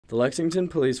The Lexington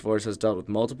Police Force has dealt with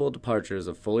multiple departures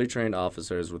of fully trained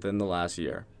officers within the last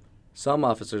year. Some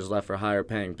officers left for higher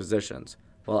paying positions,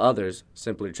 while others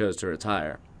simply chose to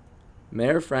retire.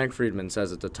 Mayor Frank Friedman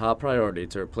says it's a top priority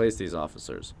to replace these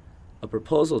officers. A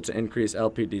proposal to increase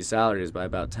LPD salaries by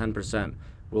about 10%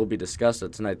 will be discussed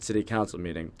at tonight's City Council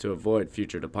meeting to avoid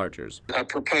future departures. A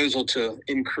proposal to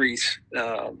increase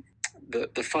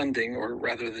the funding, or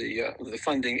rather the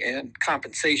funding and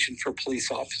compensation for police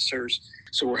officers.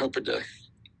 So we're hoping to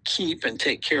keep and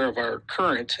take care of our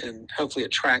current and hopefully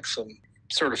attract some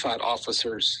certified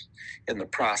officers in the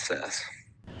process.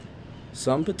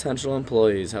 Some potential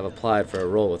employees have applied for a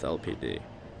role with LPD,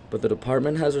 but the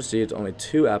department has received only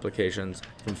 2 applications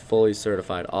from fully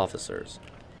certified officers.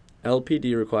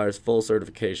 LPD requires full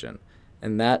certification,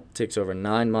 and that takes over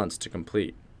 9 months to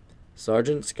complete.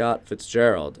 Sergeant Scott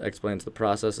Fitzgerald explains the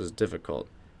process is difficult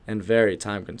and very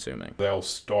time-consuming. They'll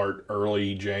start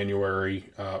early January,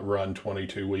 run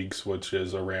 22 weeks, which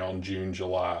is around June,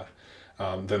 July.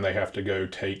 Then they have to go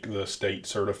take the state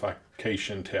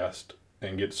certification test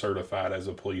and get certified as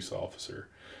a police officer.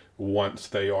 Once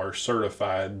they are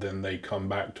certified, then they come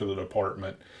back to the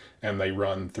department and they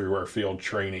run through our field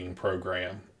training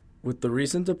program. With the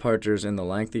recent departures and the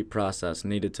lengthy process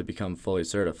needed to become fully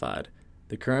certified,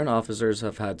 the current officers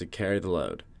have had to carry the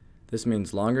load. This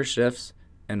means longer shifts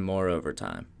and more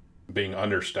overtime. Being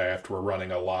understaffed, we're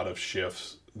running a lot of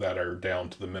shifts that are down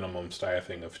to the minimum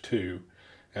staffing of 2.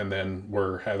 And then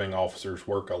we're having officers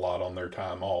work a lot on their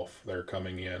time off. They're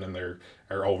coming in and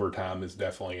our overtime is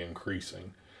definitely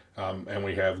increasing. And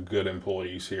we have good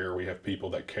employees here. We have people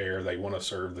that care. They want to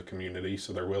serve the community,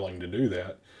 so they're willing to do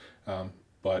that.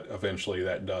 But eventually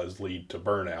that does lead to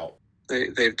burnout.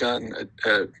 They've done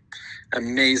an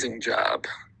amazing job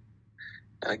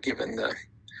given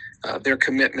their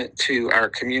commitment to our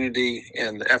community,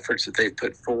 and the efforts that they've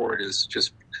put forward has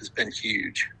been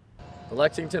huge. The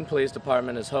Lexington Police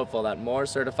Department is hopeful that more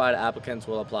certified applicants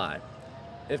will apply.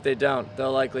 If they don't,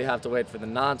 they'll likely have to wait for the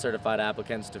non-certified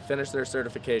applicants to finish their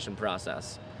certification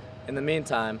process. In the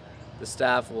meantime, the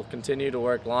staff will continue to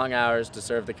work long hours to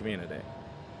serve the community.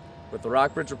 With the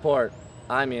Rockbridge Report,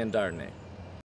 I'm Ian Dardney.